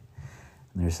greed,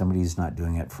 and there's somebody who's not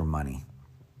doing it for money.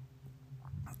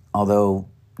 Although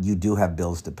you do have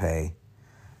bills to pay,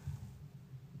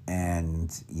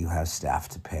 and you have staff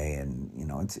to pay, and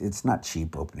it's not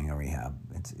cheap opening a rehab.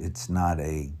 It's not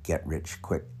a get rich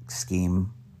quick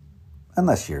scheme,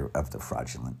 unless you're of the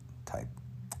fraudulent type.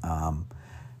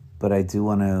 But I do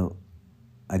want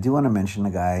to mention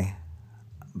a guy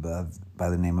by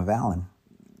the name of Alan.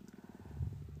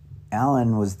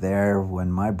 Alan was there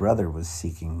when my brother was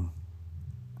seeking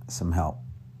some help.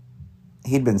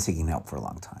 He'd been seeking help for a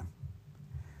long time.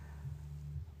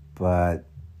 But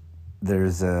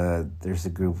there's a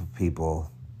group of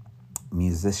people,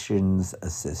 Musicians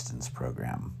Assistance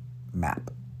Program,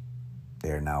 MAP.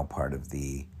 They're now part of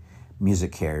the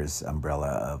Music Cares umbrella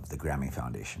of the Grammy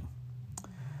Foundation.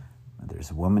 There's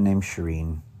a woman named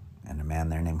Shireen and a man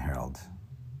there named Harold,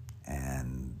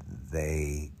 and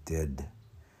they did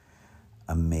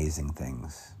amazing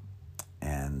things.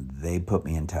 And they put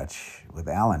me in touch with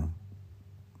Alan,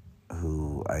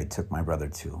 who I took my brother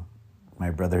to. My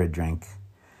brother had drank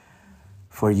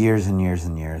For years and years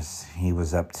and years, he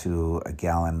was up to a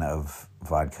gallon of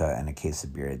vodka and a case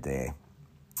of beer a day,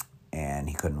 and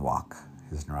he couldn't walk.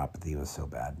 His neuropathy was so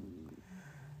bad.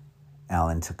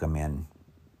 Alan took him in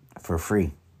for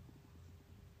free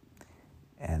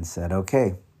and said,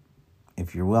 okay,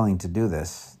 if you're willing to do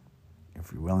this,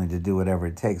 if you're willing to do whatever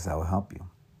it takes, I will help you.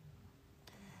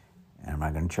 And I'm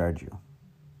not going to charge you.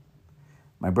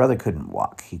 My brother couldn't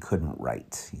walk. He couldn't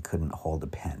write. He couldn't hold a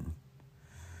pen.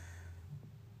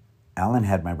 Alan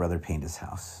had my brother paint his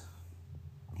house.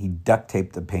 He duct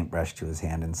taped the paintbrush to his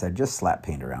hand and said, just slap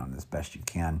paint around as best you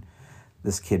can.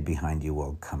 This kid behind you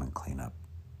will come and clean up.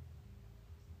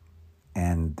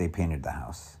 And they painted the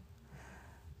house.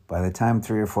 By the time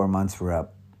 3 or 4 months were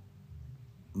up,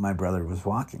 my brother was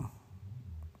walking.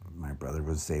 My brother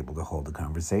was able to hold a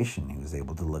conversation. He was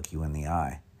able to look you in the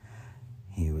eye.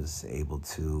 He was able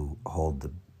to hold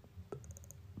the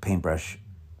paintbrush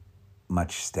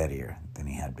much steadier than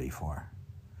he had before.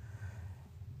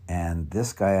 And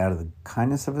this guy, out of the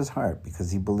kindness of his heart,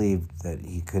 because he believed that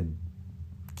he could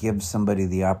give somebody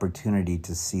the opportunity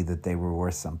to see that they were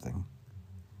worth something,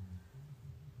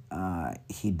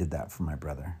 he did that for my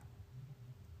brother.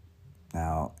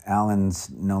 Now, Alan's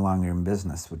no longer in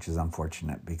business, which is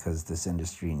unfortunate because this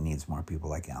industry needs more people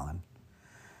like Alan.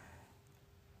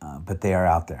 But they are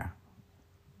out there.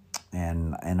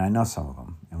 And I know some of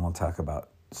them, and we'll talk about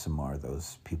some more of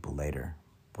those people later.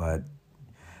 But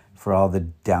for all the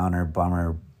downer,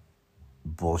 bummer,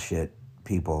 bullshit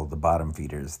people, the bottom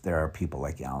feeders, there are people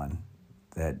like Alan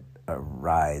that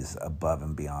rise above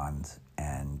and beyond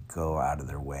and go out of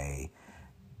their way,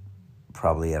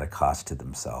 probably at a cost to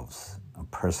themselves, a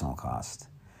personal cost,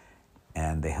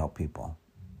 and they help people.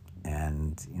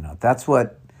 And, that's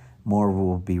what More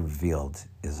Will Be Revealed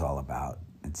is all about.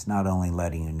 It's not only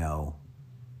letting you know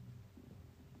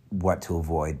what to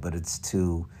avoid, but it's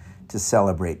to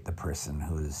celebrate the person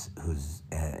who's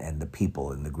and the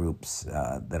people in the groups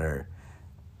that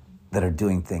are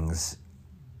doing things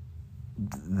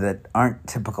that aren't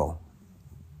typical.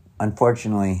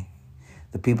 Unfortunately,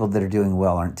 the people that are doing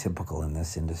well aren't typical in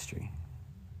this industry.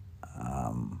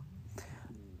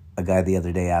 A guy the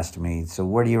other day asked me, so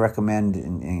where do you recommend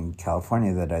in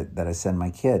California that I send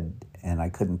my kid? And I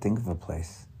couldn't think of a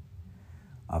place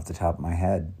off the top of my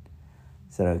head.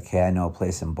 I said, okay, I know a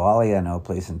place in Bali, I know a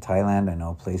place in Thailand, I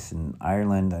know a place in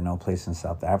Ireland, I know a place in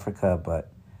South Africa,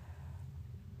 but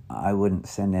I wouldn't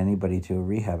send anybody to a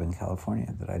rehab in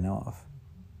California that I know of.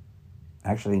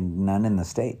 Actually, none in the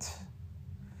States.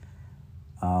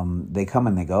 They come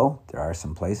and they go. There are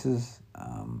some places.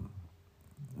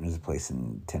 There's a place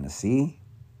in Tennessee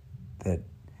that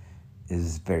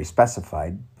is very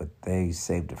specified, but they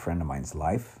saved a friend of mine's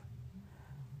life.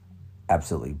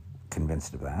 Absolutely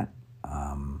convinced of that.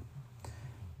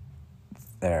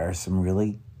 There are some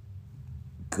really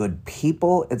good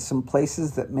people at some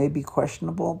places that may be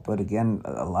questionable, but again,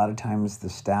 a lot of times the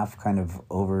staff kind of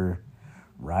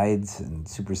overrides and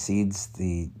supersedes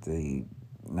the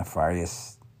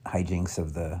nefarious hijinks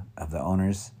of the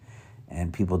owners,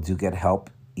 and people do get help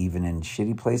even in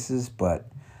shitty places. But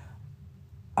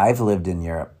I've lived in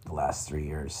Europe the last 3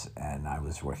 years, and I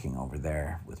was working over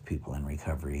there with people in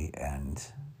recovery, and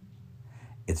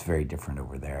it's very different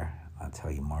over there. I'll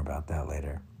tell you more about that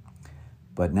later.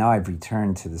 But now I've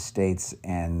returned to the States,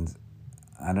 and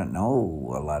I don't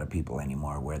know a lot of people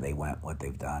anymore, where they went, what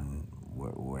they've done,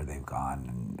 where they've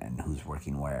gone, and who's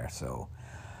working where. So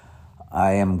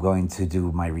I am going to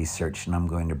do my research, and I'm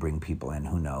going to bring people in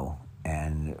who know,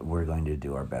 and we're going to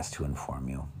do our best to inform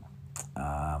you.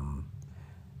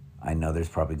 I know there's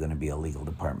probably going to be a legal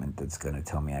department that's going to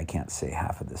tell me I can't say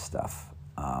half of this stuff,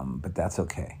 but that's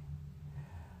okay.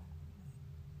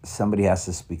 Somebody has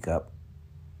to speak up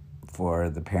for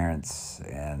the parents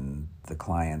and the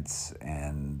clients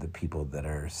and the people that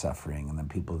are suffering and the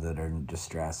people that are in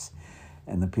distress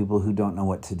and the people who don't know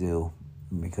what to do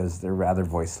because they're rather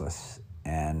voiceless.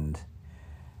 And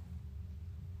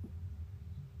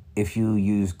if you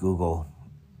use Google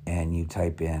and you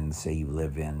type in, say you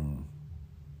live in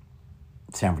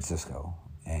San Francisco,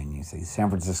 and you say San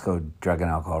Francisco Drug and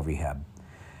Alcohol Rehab,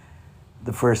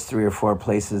 the first 3 or 4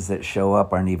 places that show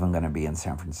up aren't even going to be in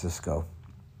San Francisco.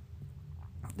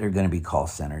 They're going to be call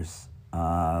centers.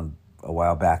 A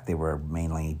while back, they were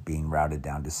mainly being routed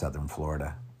down to southern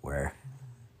Florida, where,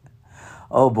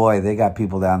 oh boy, they got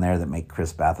people down there that make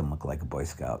Chris Batham look like a Boy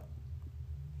Scout.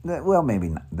 Well, maybe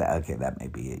not. Okay, that may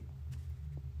be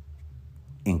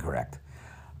incorrect.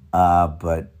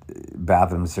 But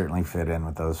Batham certainly fit in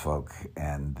with those folk,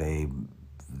 and they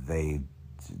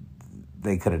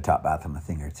could have taught Batham a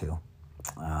thing or two.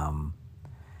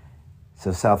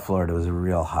 So South Florida was a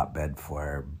real hotbed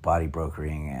for body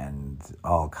brokering and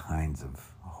all kinds of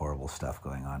horrible stuff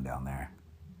going on down there.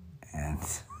 And,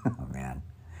 oh man,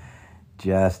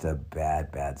 just a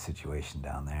bad situation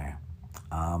down there.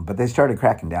 But they started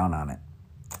cracking down on it.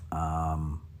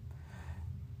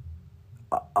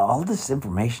 All this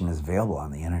information is available on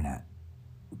the internet.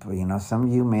 But, you know, some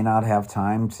of you may not have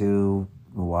time to,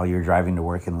 while you're driving to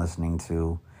work and listening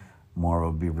to more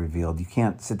will be revealed, you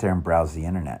can't sit there and browse the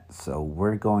internet. So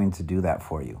we're going to do that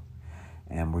for you.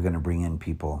 And we're going to bring in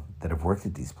people that have worked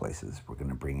at these places. We're going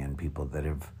to bring in people that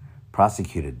have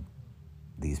prosecuted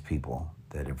these people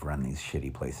that have run these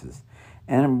shitty places.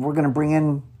 And we're going to bring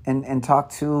in and talk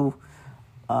to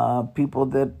people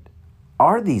that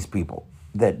are these people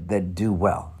that do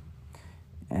well.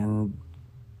 And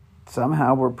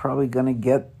somehow we're probably going to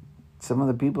get some of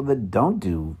the people that don't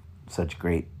do such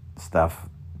great stuff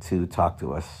to talk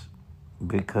to us,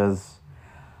 because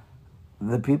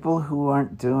the people who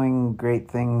aren't doing great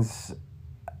things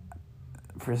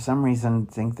for some reason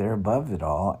think they're above it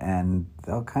all, and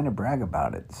they'll kind of brag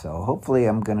about it. So hopefully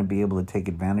I'm going to be able to take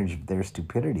advantage of their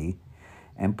stupidity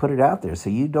and put it out there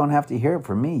so you don't have to hear it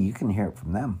from me. You can hear it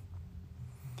from them.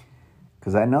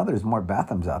 Because I know there's more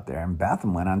Bathams out there, and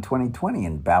Batham went on 2020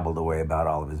 and babbled away about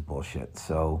all of his bullshit.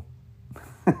 So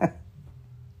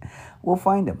we'll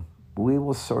find him. We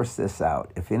will source this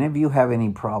out. If any of you have any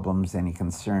problems, any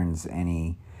concerns,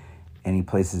 any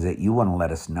places that you want to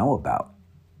let us know about,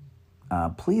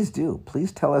 please do.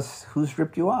 Please tell us who's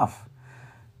ripped you off.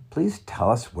 Please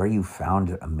tell us where you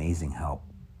found amazing help.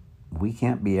 We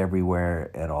can't be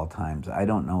everywhere at all times. I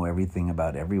don't know everything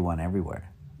about everyone everywhere.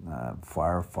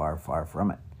 Far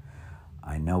from it.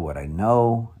 I know what I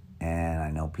know, and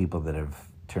I know people that have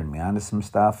turned me on to some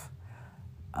stuff,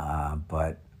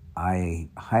 but I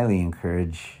highly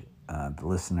encourage the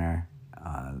listener,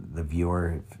 the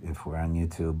viewer, if we're on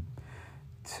YouTube,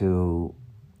 to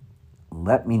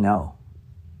let me know,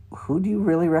 who do you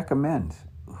really recommend?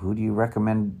 Who do you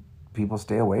recommend people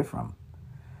stay away from?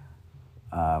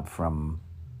 From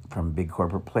big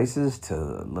corporate places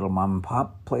to little mom and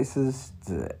pop places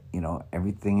to, you know,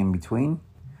 everything in between.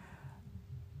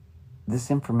 This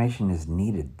information is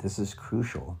needed. This is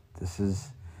crucial. This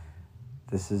is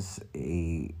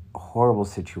a horrible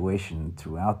situation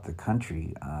throughout the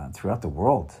country, throughout the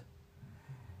world.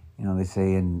 You know, they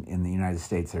say in the United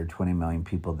States there are 20 million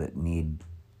people that need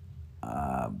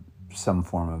some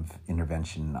form of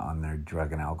intervention on their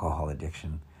drug and alcohol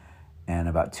addiction. And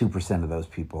about 2% of those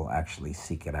people actually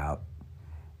seek it out.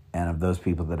 And of those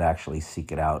people that actually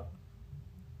seek it out,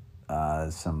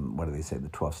 what do they say, the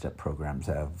 12-step programs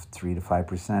have 3 to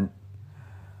 5%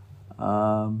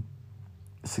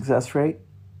 success rate.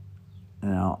 You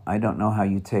know, I don't know how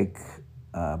you take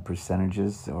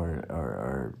percentages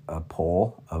or a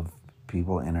poll of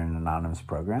people in an anonymous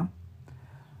program.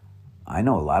 I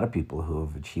know a lot of people who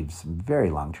have achieved some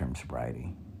very long-term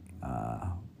sobriety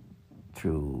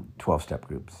through 12-step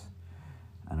groups.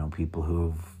 I know people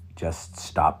who've just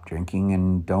stopped drinking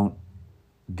and don't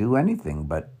do anything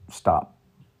but stop.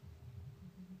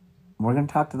 We're going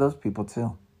to talk to those people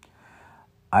too.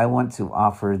 I want to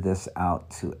offer this out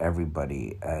to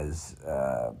everybody as,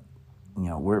 you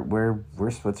know,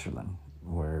 we're Switzerland.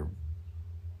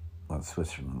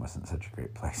 Switzerland wasn't such a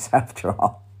great place after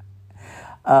all.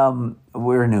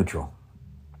 We're neutral.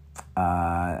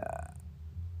 We're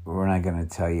not going to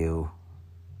tell you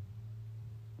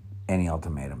any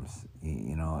ultimatums.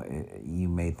 You know, you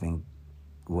may think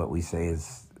what we say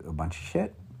is a bunch of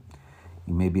shit.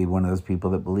 You may be one of those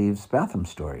people that believes Batham's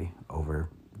story over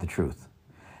the truth.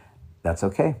 That's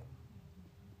okay.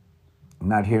 I'm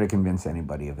not here to convince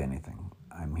anybody of anything.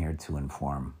 I'm here to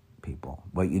inform people.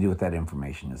 What you do with that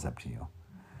information is up to you.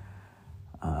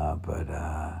 But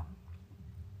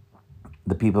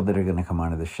the people that are going to come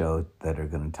onto the show that are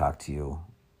going to talk to you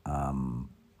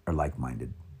are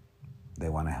like-minded. They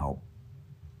want to help.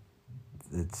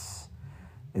 It's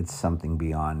something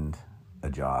beyond a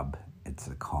job. It's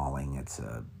a calling. It's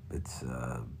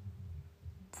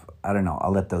I don't know.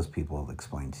 I'll let those people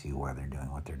explain to you why they're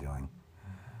doing what they're doing.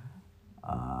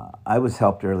 I was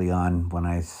helped early on when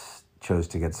I chose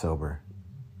to get sober.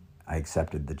 I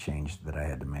accepted the change that I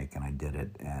had to make, and I did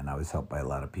it. And I was helped by a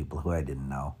lot of people who I didn't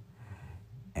know.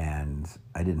 And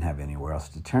I didn't have anywhere else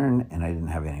to turn, and I didn't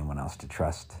have anyone else to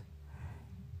trust.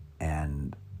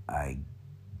 And I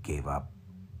gave up.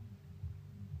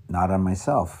 Not on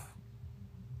myself.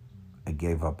 I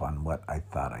gave up on what I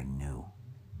thought I knew.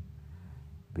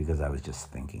 Because I was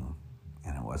just thinking,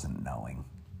 and it wasn't knowing.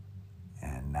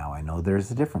 And now I know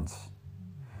there's a difference.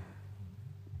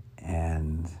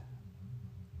 And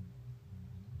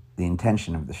the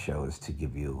intention of the show is to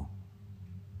give you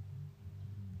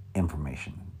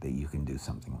information that you can do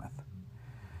something with.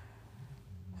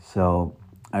 So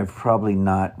I've probably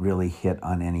not really hit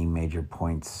on any major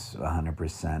points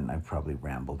 100%. I've probably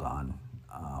rambled on.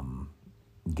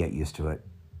 Get used to it.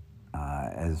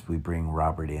 As we bring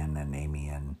Robert in and Amy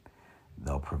in,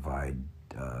 they'll provide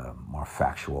more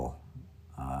factual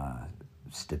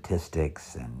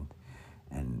statistics and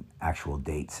actual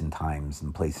dates and times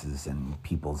and places and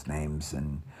people's names.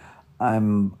 And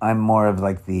I'm more of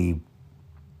like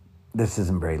this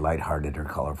isn't very lighthearted or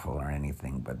colorful or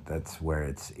anything, but that's where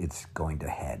it's going to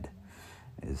head,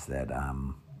 is that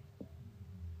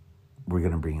we're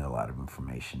going to bring you a lot of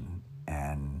information.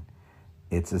 And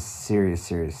it's a serious,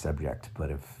 serious subject, but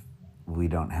if we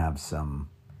don't have some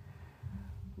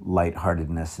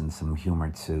lightheartedness and some humor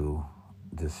to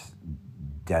this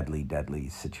deadly, deadly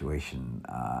situation,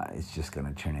 it's just going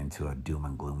to turn into a doom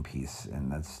and gloom piece,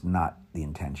 and that's not the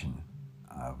intention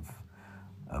of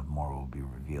More Will Be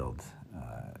Revealed,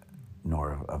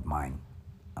 nor of mine.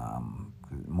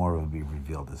 More will be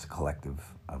revealed as a collective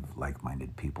of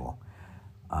like-minded people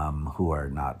who are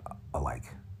not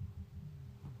alike.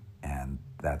 And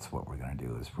that's what we're going to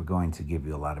do, is we're going to give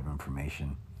you a lot of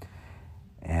information,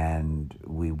 and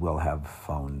we will have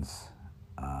phones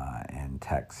and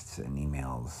texts and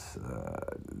emails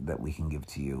that we can give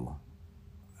to you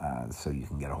so you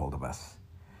can get a hold of us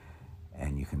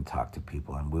and you can talk to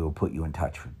people, and we will put you in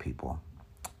touch with people,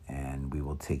 and we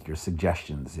will take your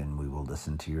suggestions, and we will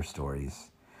listen to your stories,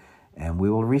 and we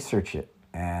will research it.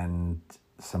 And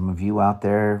some of you out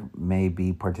there may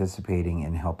be participating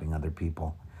in helping other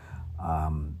people.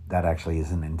 That actually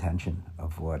is an intention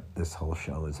of what this whole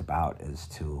show is about, is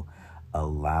to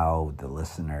allow the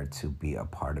listener to be a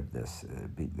part of this,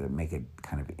 make it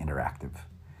kind of interactive,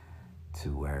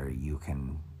 to where you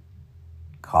can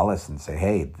call us and say,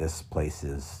 hey, this place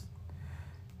is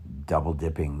double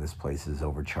dipping, this place is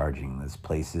overcharging, this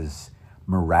place is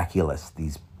miraculous,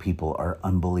 these people are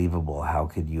unbelievable, how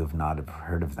could you have not have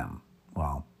heard of them?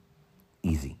 Well,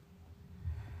 easy.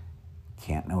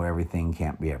 Can't know everything,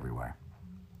 can't be everywhere.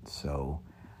 So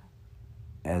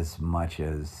as much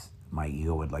as my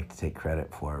ego would like to take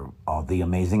credit for all the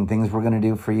amazing things we're going to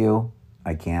do for you,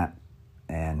 I can't.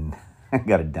 And I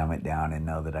got to dumb it down and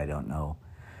know that I don't know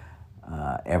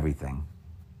everything.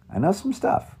 I know some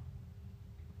stuff.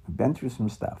 I've been through some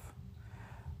stuff.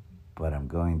 But I'm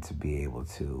going to be able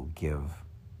to give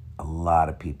a lot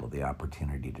of people the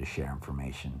opportunity to share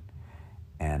information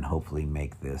and hopefully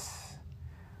make this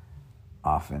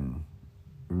often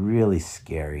really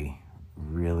scary,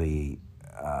 really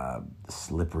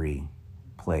slippery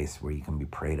place where you can be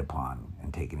preyed upon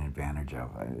and taken advantage of.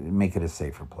 Make it a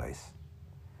safer place.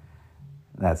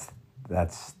 That's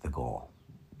the goal.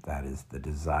 That is the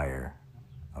desire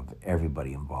of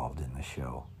everybody involved in the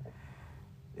show,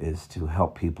 is to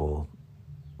help people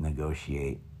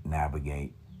negotiate,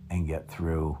 navigate, and get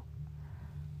through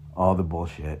all the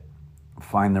bullshit,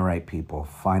 find the right people,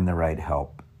 find the right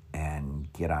help,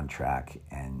 and get on track,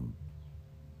 and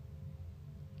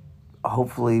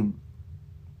hopefully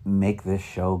make this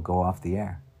show go off the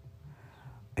air.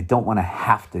 I don't want to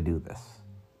have to do this.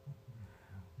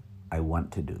 I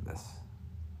want to do this.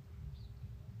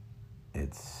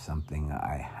 It's something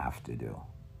I have to do.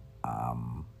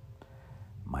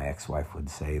 My ex-wife would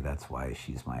say that's why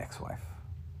she's my ex-wife,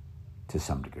 to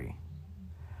some degree.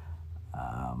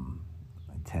 I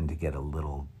tend to get a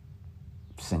little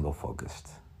single-focused,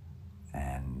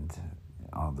 and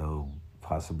although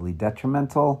possibly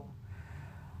detrimental,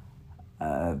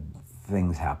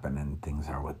 things happen and things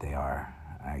are what they are.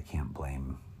 I can't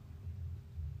blame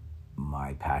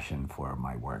my passion for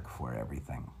my work for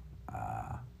everything.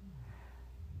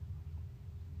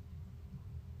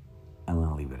 I'm going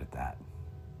to leave it at that.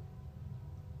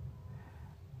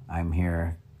 I'm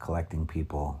here collecting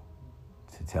people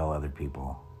to tell other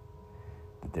people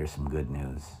that there's some good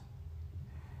news.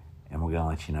 And we're going to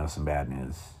let you know some bad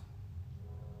news.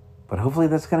 But hopefully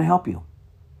that's going to help you.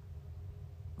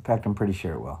 In fact, I'm pretty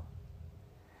sure it will.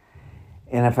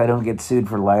 And if I don't get sued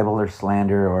for libel or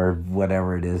slander or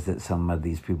whatever it is that some of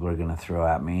these people are going to throw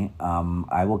at me,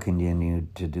 I will continue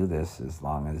to do this as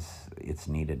long as it's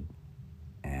needed.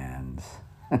 And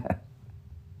I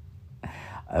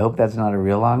hope that's not a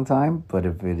real long time, but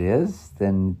if it is,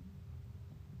 then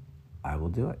I will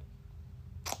do it.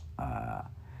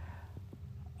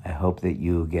 I hope that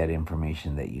you get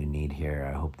information that you need here.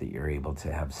 I hope that you're able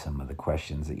to have some of the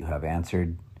questions that you have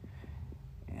answered.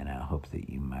 And I hope that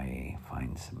you may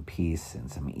find some peace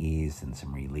and some ease and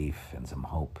some relief and some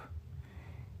hope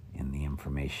in the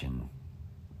information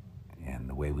and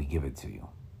the way we give it to you.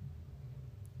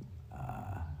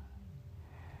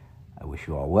 wish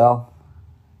you all well.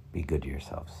 Be good to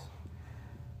yourselves.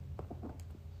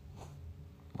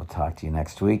 We'll talk to you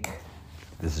next week.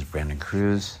 This is Brandon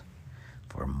Cruz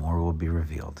for More Will Be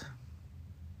Revealed.